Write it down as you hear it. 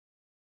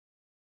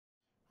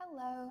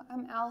Hello,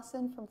 I'm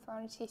Allison from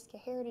Thronateeska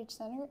Heritage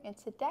Center, and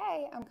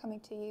today I'm coming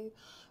to you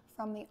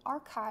from the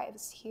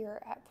archives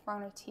here at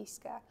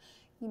Thronateeska.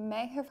 You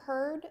may have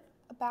heard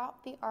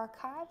about the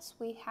archives.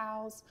 We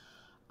house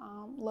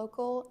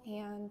local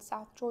and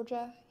South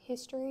Georgia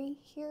history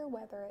here,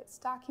 whether it's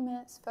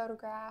documents,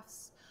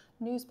 photographs,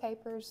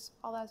 newspapers,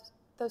 all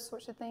those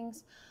sorts of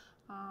things.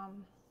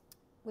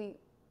 We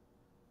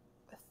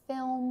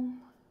film,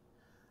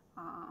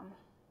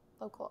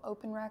 local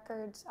open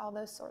records, all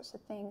those sorts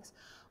of things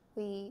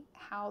we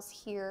house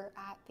here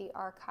at the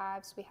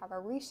archives. We have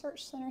our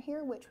research center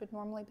here, which would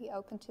normally be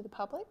open to the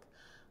public.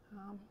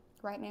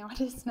 Right now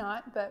it is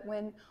not, but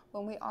when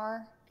we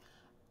are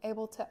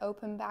able to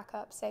open back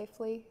up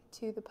safely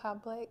to the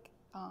public,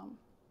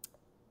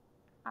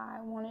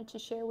 I wanted to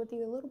share with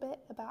you a little bit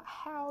about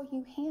how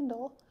you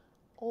handle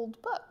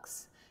old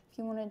books. If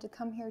you wanted to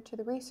come here to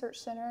the research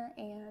center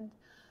and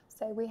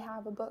say we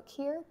have a book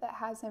here that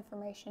has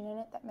information in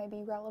it that may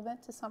be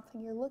relevant to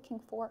something you're looking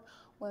for,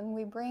 when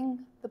we bring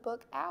the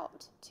book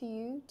out to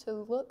you to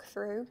look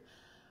through,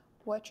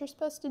 what you're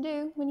supposed to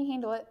do when you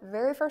handle it,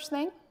 very first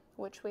thing,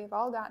 which we've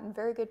all gotten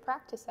very good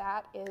practice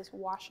at, is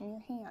washing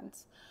your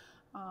hands.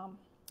 I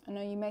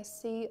know you may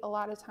see a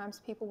lot of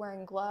times people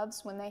wearing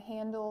gloves when they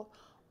handle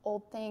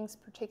old things,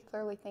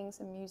 particularly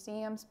things in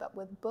museums, but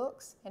with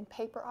books and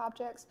paper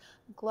objects,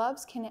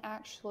 gloves can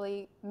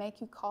actually make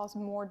you cause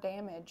more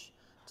damage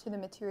to the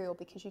material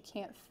because you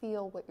can't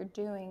feel what you're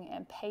doing,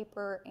 and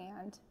paper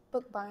and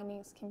book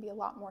bindings can be a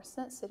lot more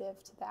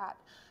sensitive to that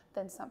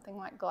than something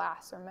like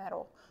glass or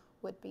metal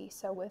would be.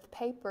 So with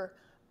paper,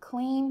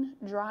 clean,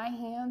 dry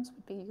hands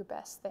would be your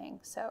best thing.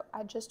 So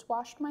I just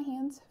washed my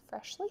hands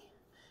freshly,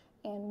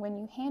 and when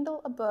you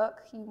handle a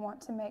book, you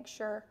want to make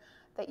sure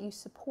that you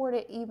support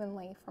it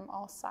evenly from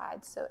all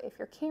sides. So if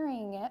you're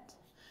carrying it,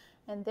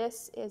 and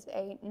this is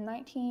a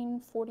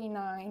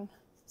 1949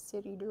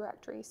 city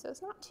directory, so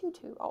it's not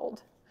too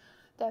old.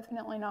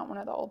 Definitely not one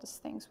of the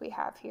oldest things we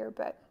have here,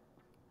 but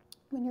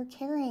when you're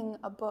carrying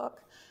a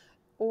book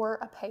or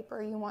a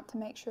paper, you want to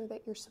make sure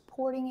that you're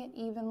supporting it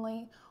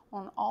evenly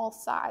on all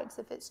sides.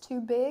 If it's too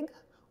big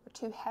or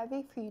too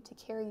heavy for you to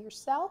carry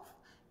yourself,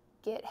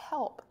 get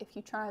help. If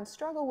you try and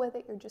struggle with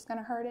it, you're just going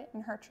to hurt it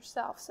and hurt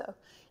yourself. So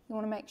you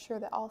want to make sure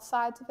that all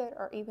sides of it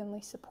are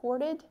evenly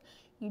supported.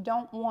 You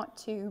don't want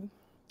to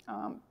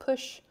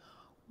push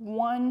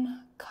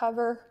one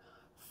cover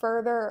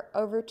further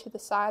over to the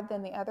side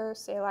than the other.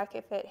 Say like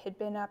if it had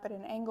been up at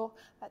an angle,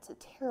 that's a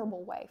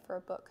terrible way for a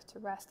book to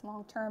rest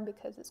long term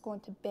because it's going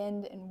to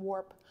bend and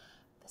warp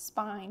the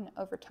spine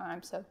over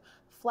time. So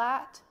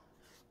flat,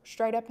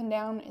 straight up and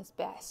down is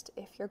best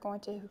if you're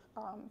going to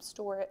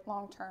store it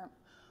long term.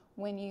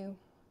 When you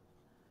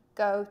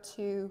go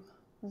to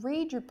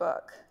read your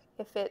book,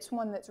 if it's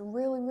one that's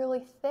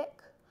really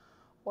thick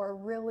or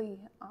really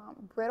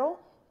brittle,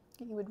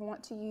 you would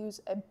want to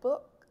use a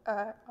book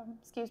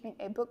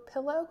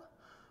pillow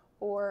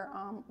or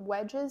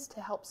wedges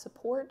to help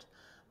support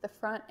the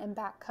front and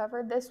back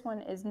cover. This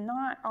one is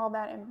not all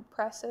that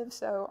impressive,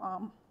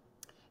 so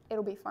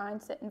it'll be fine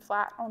sitting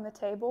flat on the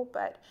table,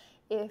 but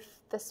if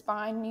the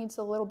spine needs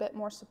a little bit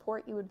more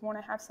support, you would want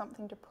to have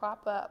something to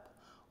prop up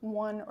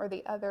one or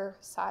the other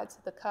sides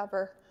of the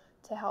cover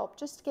to help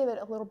just give it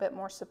a little bit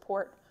more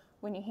support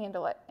when you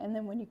handle it. And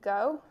then when you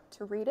go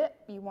to read it,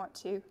 you want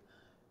to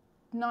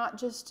not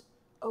just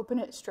open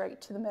it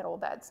straight to the middle.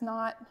 It's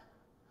not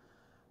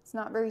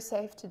very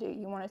safe to do.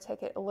 You want to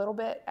take it a little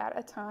bit at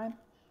a time,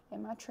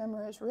 and my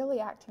trimmer is really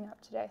acting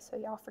up today, so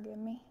y'all forgive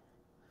me.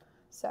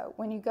 So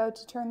when you go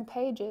to turn the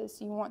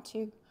pages, you want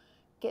to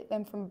get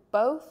them from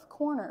both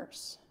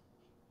corners.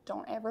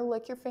 Don't ever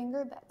lick your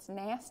finger, that's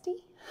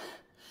nasty.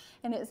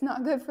 And it's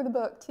not good for the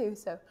book too,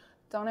 so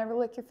don't ever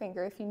lick your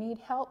finger. If you need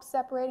help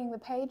separating the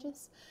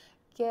pages,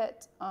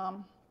 get a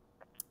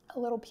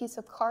little piece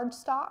of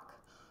cardstock,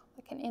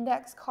 like an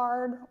index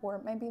card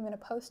or maybe even a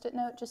Post-it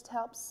note, just to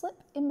help slip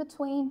in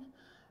between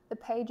the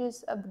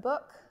pages of the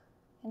book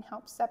and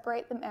help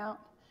separate them out.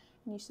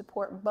 And you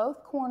support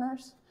both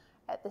corners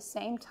at the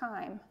same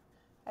time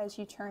as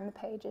you turn the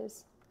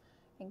pages.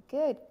 And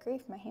good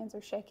grief, my hands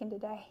are shaking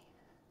today.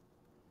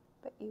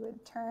 But you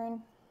would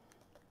turn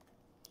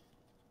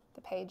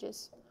the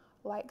pages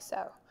like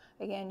so.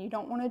 Again, you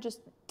don't want to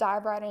just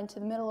dive right into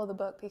the middle of the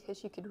book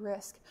because you could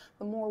risk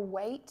the more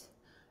weight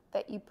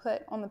that you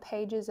put on the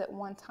pages at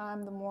one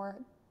time, the more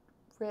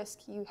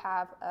risk you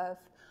have of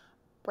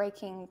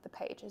breaking the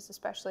pages,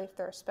 especially if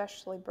they're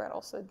especially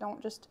brittle. So don't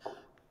just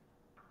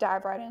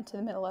dive right into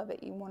the middle of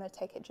it. You want to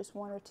take it just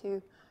one or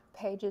two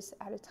pages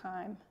at a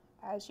time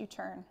as you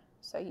turn.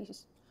 So you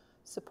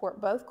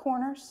support both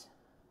corners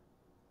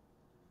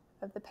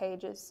of the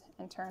pages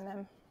and turn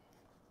them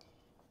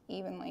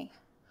evenly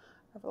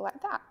over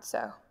like that.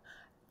 So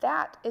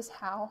that is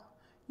how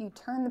you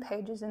turn the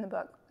pages in the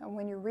book. And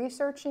when you're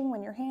researching,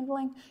 when you're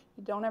handling,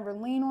 you don't ever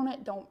lean on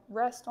it, don't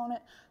rest on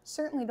it.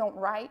 Certainly don't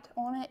write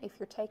on it. If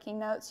you're taking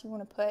notes, you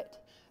want to put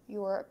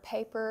your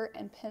paper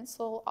and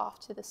pencil off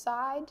to the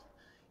side.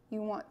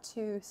 You want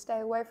to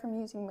stay away from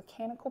using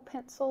mechanical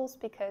pencils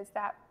because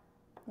that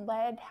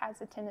Lead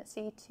has a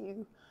tendency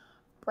to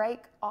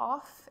break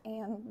off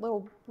and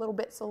little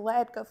bits of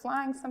lead go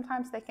flying.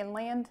 Sometimes they can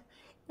land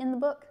in the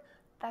book.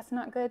 That's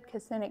not good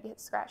because then it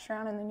gets scratched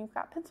around and then you've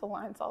got pencil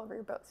lines all over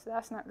your book, so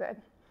that's not good.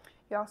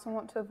 You also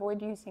want to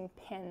avoid using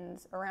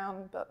pens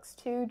around books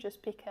too,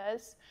 just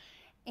because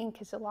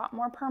ink is a lot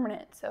more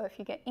permanent. So if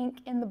you get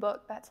ink in the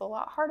book, that's a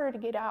lot harder to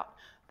get out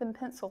than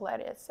pencil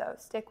lead is. So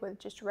stick with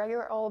just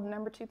regular old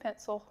number 2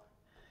 pencil.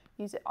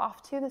 Use it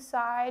off to the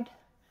side.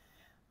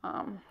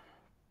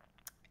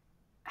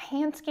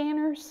 Hand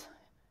scanners,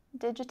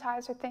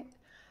 digitizer,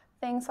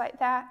 things like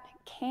that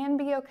can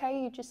be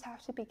okay. You just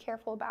have to be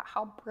careful about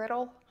how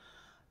brittle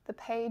the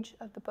page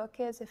of the book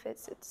is. If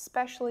it's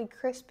especially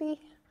crispy,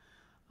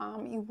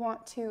 you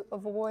want to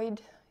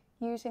avoid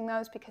using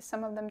those because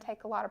some of them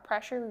take a lot of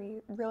pressure.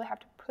 You really have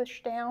to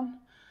push down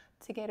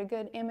to get a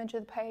good image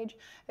of the page.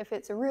 If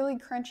it's a really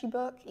crunchy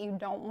book, you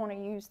don't want to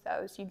use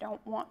those. You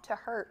don't want to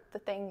hurt the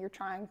thing you're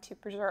trying to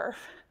preserve.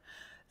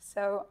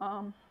 So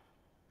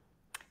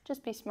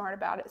just be smart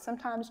about it.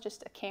 Sometimes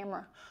just a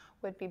camera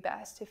would be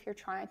best if you're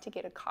trying to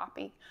get a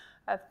copy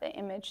of the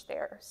image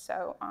there.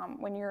 So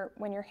when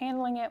you're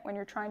handling it, when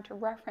you're trying to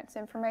reference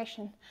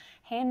information,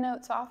 hand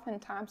notes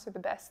oftentimes are the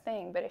best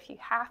thing. But if you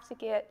have to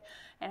get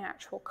an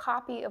actual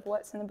copy of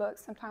what's in the book,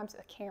 sometimes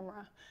a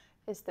camera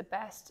is the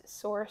best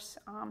source.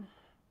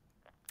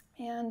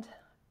 And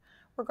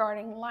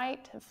regarding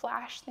light and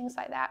flash, things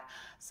like that,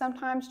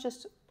 sometimes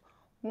just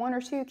 1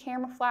 or 2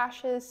 camera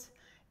flashes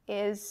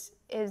is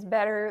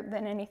better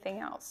than anything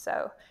else.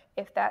 So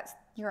if that's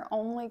your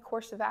only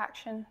course of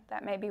action,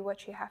 that may be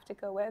what you have to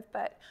go with.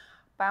 But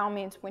by all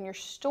means, when you're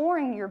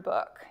storing your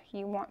book,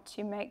 you want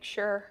to make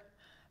sure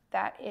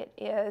that it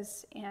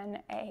is in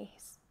a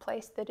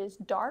place that is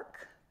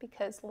dark,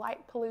 because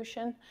light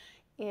pollution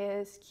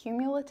is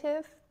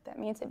cumulative. That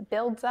means it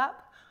builds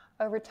up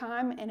over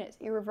time and it's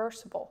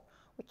irreversible.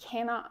 We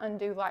cannot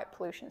undo light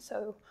pollution.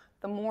 So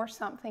the more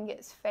something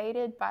gets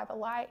faded by the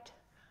light,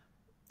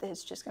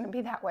 it's just going to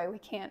be that way. We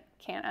can't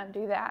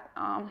undo that.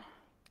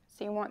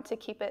 So you want to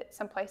keep it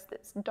someplace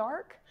that's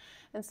dark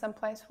and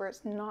someplace where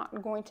it's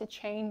not going to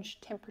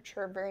change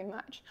temperature very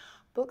much.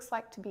 Books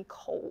like to be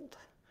cold.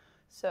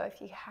 So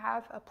if you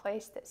have a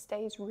place that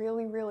stays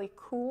really, really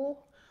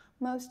cool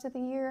most of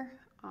the year,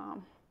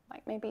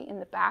 like maybe in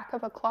the back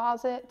of a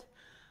closet,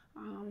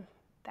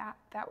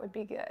 that would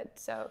be good.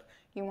 So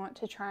you want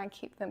to try and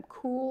keep them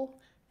cool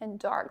and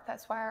dark.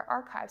 That's why our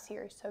archives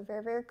here is so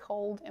very, very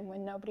cold, and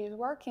when nobody is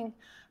working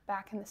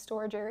back in the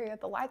storage area,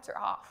 the lights are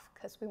off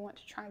because we want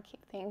to try and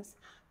keep things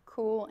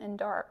cool and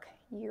dark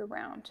year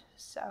round.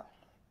 So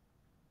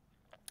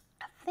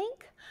I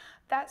think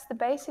that's the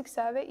basics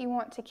of it. You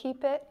want to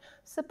keep it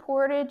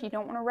supported. You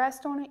don't want to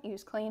rest on it.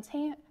 Use clean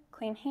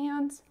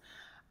hands.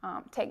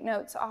 Take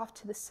notes off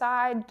to the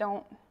side.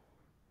 Don't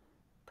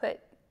put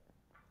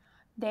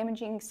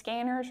damaging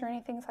scanners or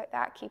anything like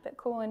that. Keep it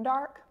cool and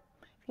dark.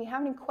 If you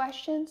have any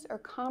questions or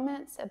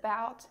comments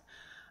about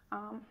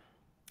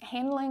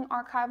handling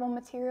archival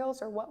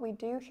materials or what we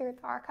do here at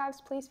the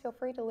archives, please feel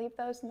free to leave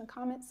those in the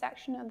comments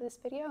section of this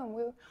video,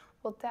 and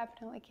we'll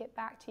definitely get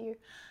back to you.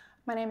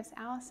 My name is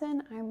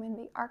Allison. I'm in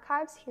the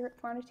archives here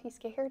at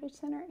Thronateeska Heritage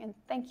Center, and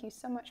thank you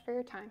so much for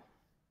your time.